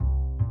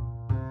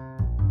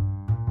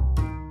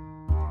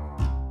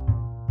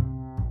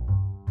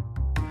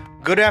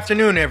Good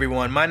afternoon,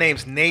 everyone. My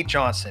name's Nate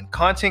Johnson,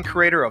 content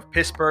creator of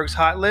Pittsburgh's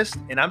Hot List,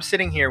 and I'm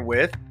sitting here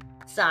with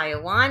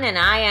Sayawan, and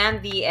I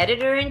am the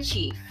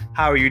editor-in-chief.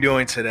 How are you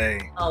doing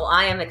today? Oh,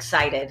 I am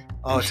excited.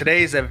 Oh,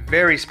 today is a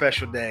very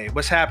special day.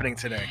 What's happening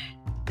today?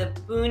 The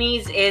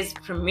Boonies is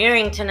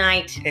premiering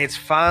tonight. It's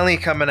finally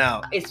coming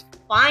out. It's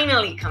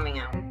finally coming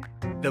out.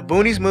 The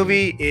Boonies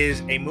movie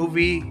is a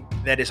movie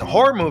that is a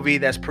horror movie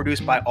that's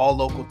produced by all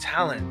local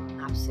talent.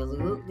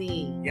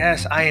 Absolutely.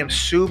 Yes, I am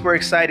super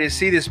excited to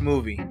see this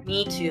movie.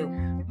 Me too.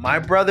 My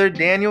brother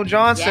Daniel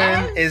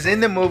Johnson is in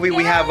the movie.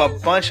 We have a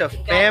bunch of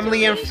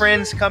family and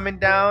friends coming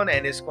down,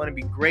 and it's going to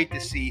be great to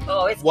see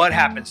what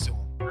happens to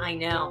him. I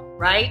know,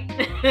 right?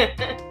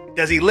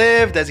 Does he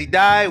live? Does he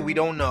die? We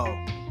don't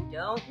know.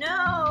 Don't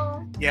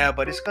know. Yeah,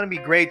 but it's going to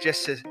be great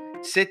just to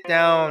sit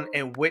down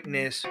and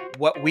witness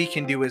what we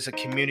can do as a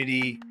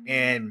community.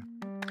 And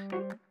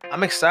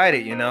I'm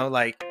excited,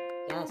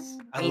 Yes.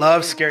 I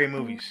love scary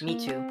movies. Me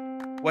too.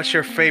 What's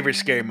your favorite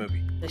scary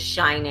movie? The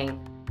Shining.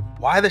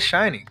 Why The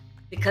Shining?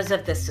 Because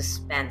of the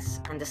suspense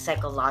and the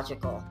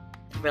psychological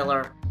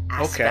thriller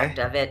aspect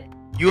of it.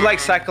 You like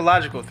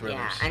psychological thrillers?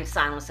 Yeah, and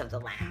Silence of the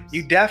Lambs.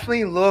 You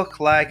definitely look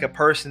like a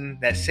person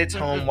that sits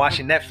home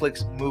watching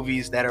Netflix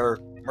movies that are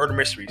murder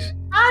mysteries.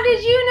 How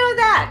did you know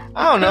that?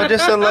 I don't know,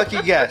 just a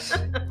lucky guess.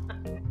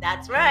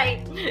 That's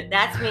right.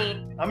 That's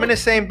me. I'm in the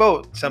same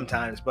boat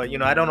sometimes, but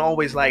I don't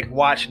always like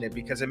watching it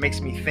because it makes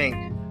me think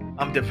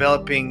I'm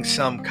developing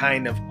some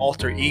kind of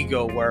alter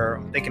ego where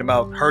I'm thinking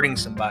about hurting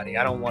somebody.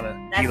 I don't want to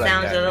be like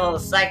that. That sounds a little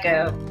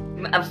psycho.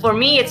 For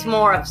me, it's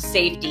more of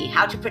safety,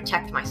 how to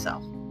protect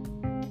myself.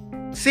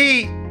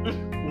 See,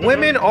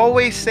 women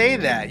always say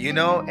that,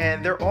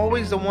 and they're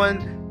always the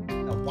one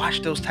that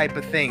watch those type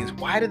of things.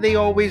 Why do they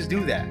always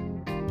do that?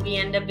 We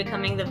end up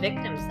becoming the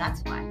victims,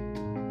 that's why.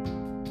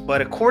 But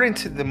according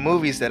to the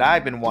movies that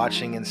I've been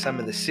watching and some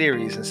of the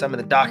series and some of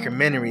the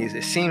documentaries,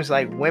 it seems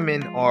like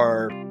women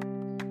are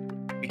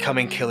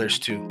becoming killers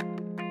too.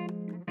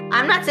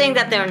 I'm not saying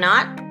that they're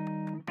not,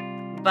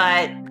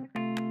 but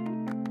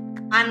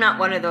I'm not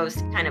one of those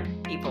kind of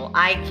people.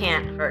 I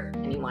can't hurt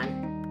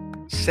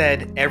anyone.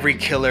 Said every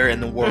killer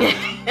in the world.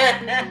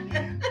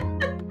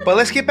 But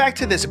let's get back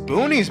to this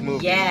Boonies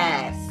movie.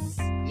 Yes.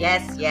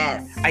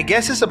 I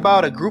guess it's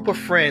about a group of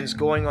friends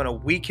going on a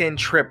weekend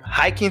trip,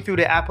 hiking through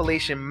the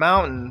Appalachian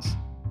Mountains,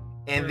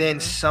 and then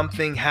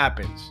something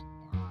happens.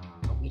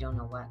 But we don't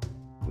know what.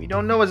 We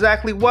don't know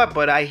exactly what,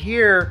 but I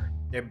hear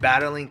they're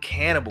battling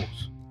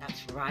cannibals.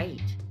 That's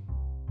right.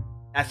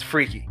 That's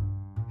freaky.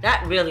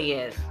 That really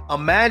is.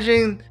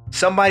 Imagine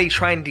somebody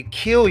trying to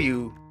kill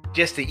you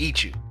just to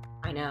eat you.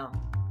 I know.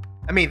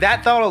 I mean,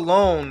 that thought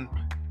alone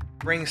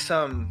brings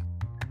some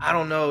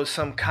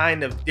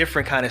kind of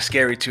different kind of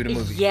scary to the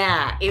movie.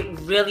 Yeah, it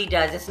really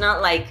does. It's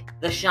not like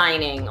The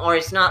Shining, or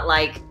it's not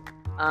like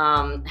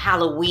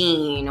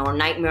Halloween or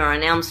Nightmare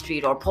on Elm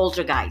Street or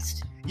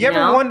Poltergeist. You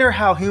ever wonder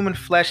how human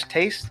flesh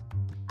tastes?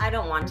 I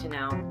don't want to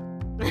know.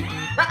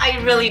 I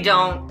really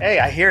don't. Hey,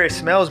 I hear it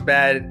smells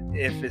bad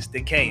if it's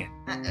decaying.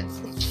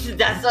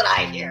 That's what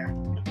I hear.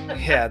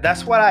 Yeah,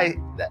 that's what I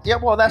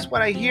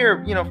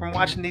hear, from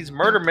watching these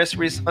murder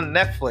mysteries on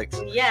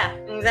Netflix. Yeah,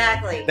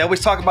 exactly. They always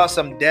talk about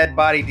some dead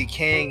body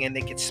decaying and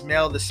they can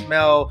smell the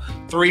smell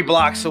 3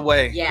 blocks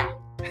away. Yeah,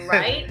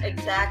 right?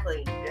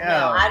 Exactly. Yeah.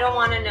 No, I don't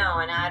want to know,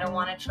 and I don't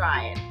want to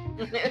try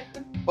it.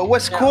 But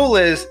what's cool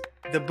is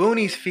the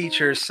Boonies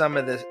features some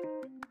of the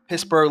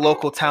Pittsburgh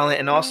local talent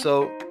and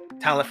also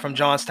talent from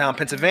Johnstown,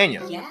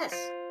 Pennsylvania. Yes,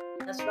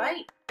 that's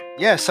right.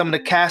 Yeah, some of the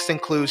cast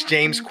includes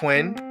James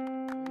Quinn.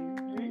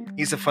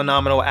 He's a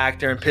phenomenal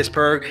actor in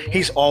Pittsburgh.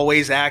 He's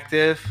always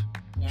active.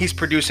 Yes. He's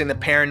producing The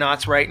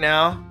Paranauts right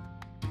now.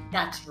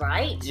 That's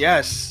right.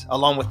 Yes,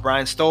 along with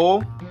Brian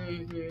Stoll.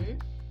 Mm-hmm.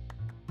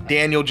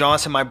 Daniel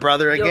Johnson, my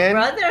brother again.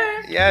 Your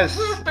brother? Yes.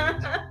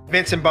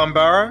 Vincent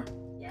Bombara.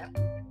 Yep.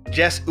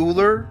 Jess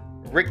Uhler,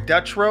 Rick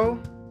Dutrow,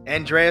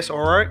 Andreas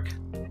Ulrich.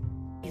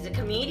 He's a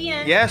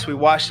comedian. Yes, we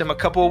watched him a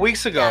couple of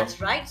weeks ago.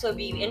 That's right. So it'd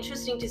be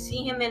interesting to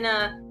see him in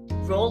a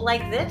role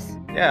like this.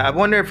 Yeah, I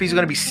wonder if he's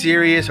going to be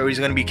serious or he's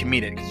going to be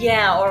comedic.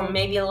 Yeah, or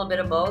maybe a little bit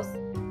of both.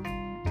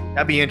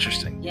 That'd be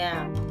interesting.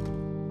 Yeah.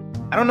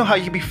 I don't know how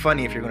you can be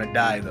funny if you're going to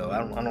die, though. I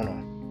don't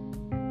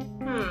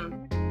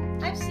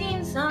know. I've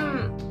seen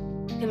some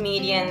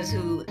comedians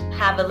who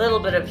have a little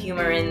bit of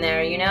humor in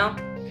there,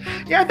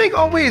 Yeah, I think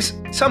always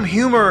some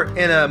humor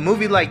in a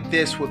movie like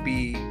this would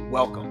be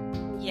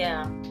welcome.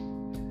 Yeah.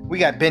 We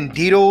got Ben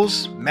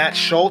Dietels, Matt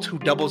Schultz, who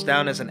doubles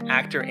down as an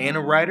actor and a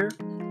writer.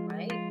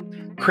 Right.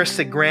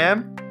 Krista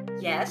Graham.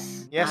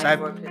 Yes, I've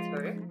worked with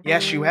her.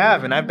 Yes, you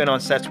have, and I've been on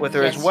sets with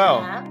her as well.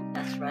 You have.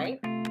 That's right.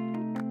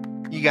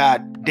 You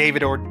got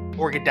David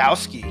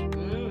Orgadowski.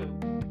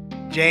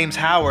 James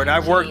Howard.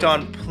 I've worked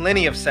on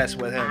plenty of sets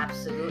with him.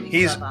 Absolutely.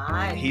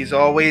 He's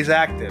always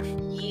active.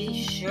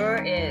 He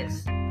sure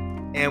is.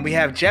 And we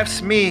have Jeff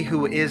Smee,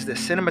 who is the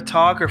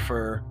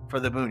cinematographer for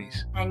the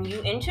Boonies. And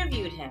you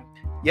interviewed him.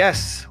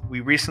 Yes,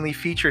 we recently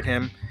featured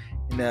him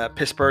in the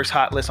Pittsburgh's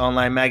Hot List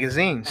online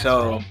magazine.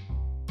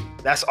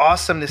 That's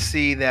awesome to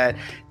see that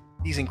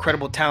these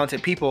incredible,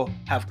 talented people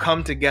have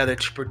come together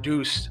to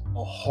produce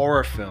a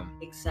horror film.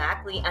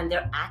 Exactly, and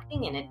they're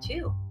acting in it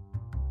too.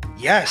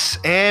 Yes,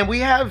 and we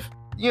have,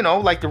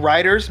 like the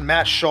writers,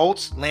 Matt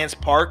Schultz, Lance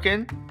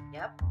Parkin.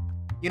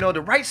 Yep.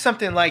 To write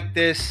something like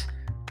this,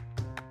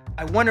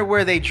 I wonder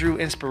where they drew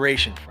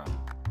inspiration from.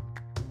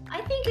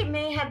 I think it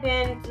may have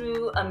been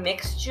through a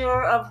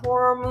mixture of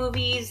horror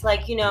movies,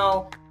 like,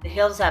 The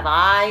Hills Have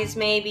Eyes,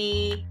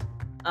 maybe.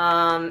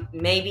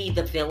 Maybe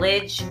The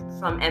Village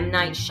from M.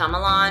 Night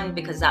Shyamalan,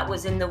 because that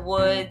was in the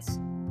woods.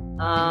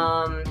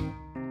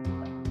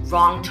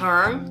 Wrong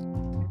Turn.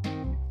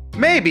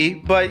 Maybe,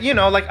 but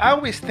I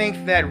always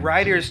think that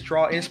writers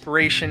draw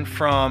inspiration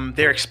from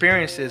their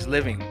experiences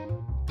living,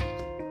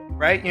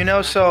 right?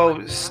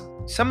 So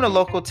some of the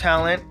local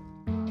talent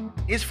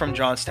is from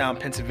Johnstown,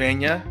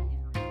 Pennsylvania,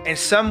 and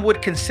some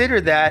would consider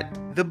that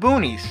the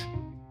Boonies.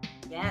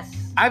 Yes.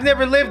 I've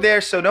never lived there,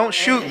 so don't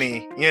shoot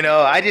me.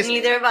 I just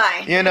neither have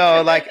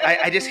I.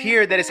 I just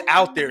hear that it's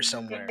out there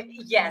somewhere.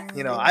 Yes.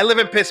 I live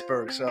in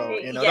Pittsburgh, so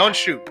don't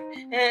shoot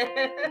me.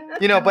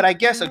 But I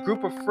guess a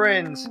group of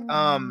friends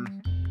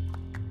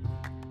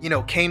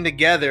came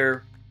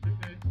together,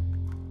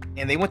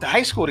 and they went to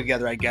high school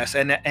together, I guess.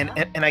 And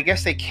I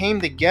guess they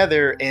came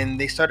together and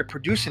they started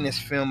producing this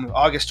film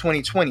August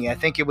 2020. I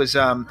think it was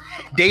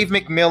Dave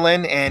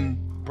McMillan and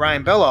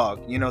Brian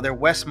Bellog. They're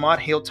Westmont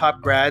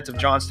Hilltop grads of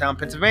Johnstown,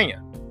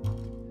 Pennsylvania.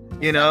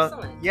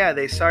 Excellent. Yeah,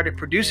 they started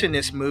producing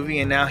this movie,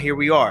 and now here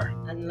we are.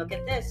 And look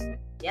at this.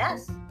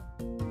 Yes.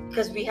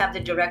 Because we have the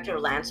director,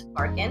 Lance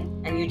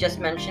Parkin, and you just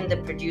mentioned the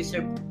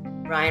producer,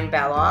 Brian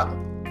Bellog,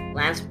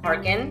 Lance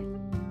Parkin,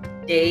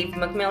 Dave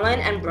McMillan,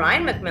 and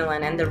Brian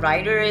McMillan, and the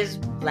writer is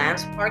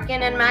Lance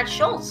Parkin and Matt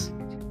Schultz.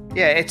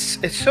 Yeah,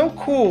 it's so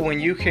cool when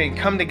you can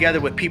come together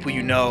with people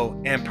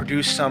and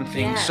produce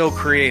something so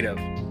creative.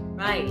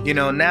 Right.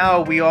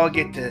 Now we all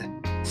get to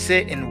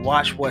sit and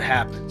watch what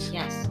happens.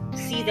 Yes.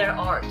 See their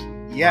art.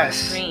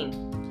 Yes. On screen.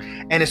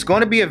 And it's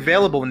going to be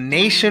available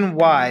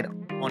nationwide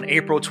on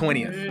April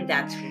 20th.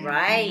 That's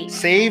right.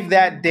 Save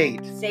that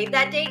date. Save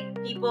that date,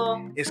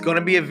 people. It's going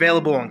to be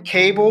available on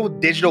cable,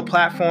 digital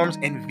platforms,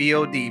 and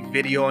VOD,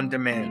 video on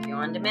demand. Video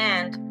on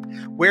demand.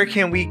 Where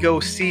can we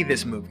go see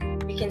this movie?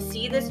 We can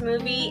see this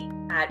movie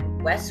at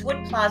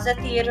Westwood Plaza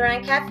Theater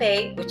and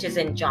Cafe, which is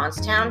in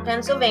Johnstown,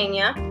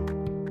 Pennsylvania.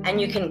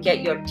 And you can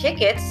get your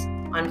tickets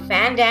on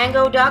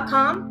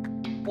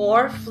fandango.com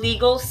or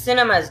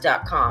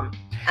fleagelcinemas.com.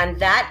 And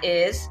that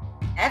is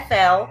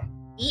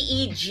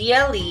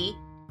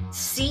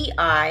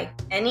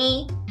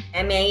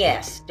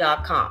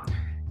FLEEGLECINEMAS.com.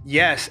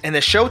 Yes, and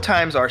the show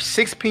times are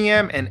 6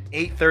 p.m. and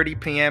 8:30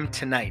 p.m.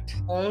 tonight.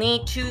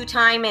 Only 2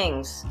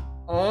 timings.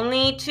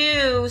 Only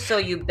 2, so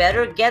you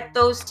better get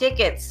those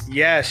tickets.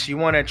 Yes, you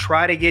want to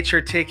try to get your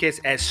tickets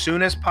as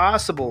soon as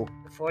possible.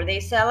 Before they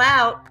sell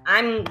out.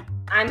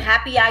 I'm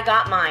happy I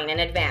got mine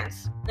in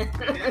advance.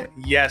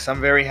 Yes, I'm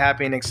very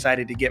happy and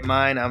excited to get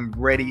mine. I'm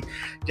ready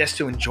just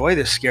to enjoy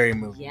this scary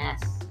movie.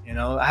 Yes.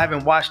 I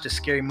haven't watched a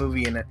scary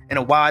movie in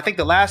a while. I think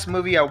the last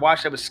movie I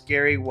watched that was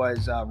scary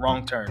was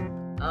Wrong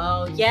Turn.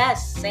 Oh,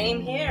 yes. Same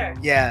here.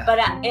 Yeah. But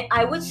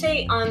I would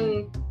say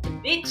on the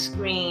big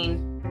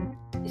screen,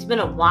 it's been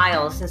a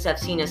while since I've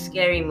seen a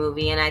scary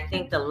movie. And I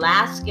think the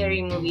last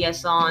scary movie I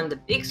saw on the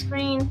big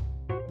screen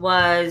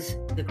was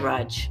The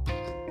Grudge.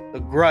 The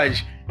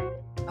Grudge.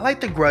 I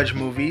like the Grudge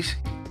movies.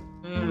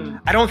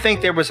 I don't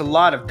think there was a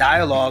lot of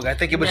dialogue. I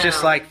think it was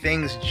just like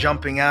things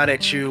jumping out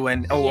at you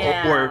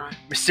or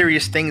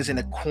mysterious things in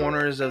the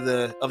corners of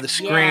the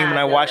screen when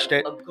I watched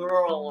it. A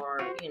girl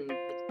or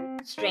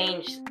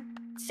strange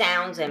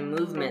sounds and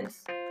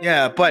movements.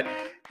 Yeah, but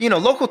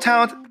local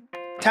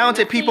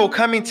talented people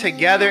coming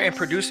together and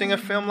producing a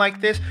film like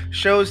this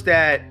shows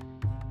that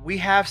we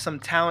have some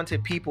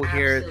talented people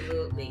here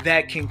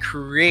that can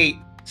create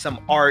some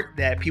art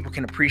that people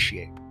can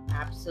appreciate.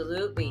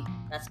 Absolutely.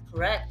 That's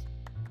correct.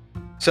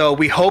 So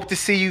we hope to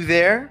see you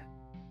there.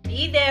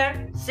 Be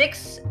there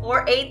 6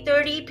 or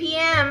 8:30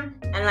 p.m.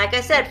 And like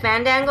I said,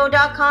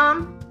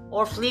 fandango.com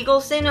or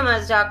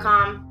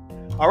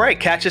fleagelcinemas.com. All right,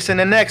 catch us in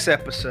the next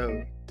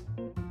episode.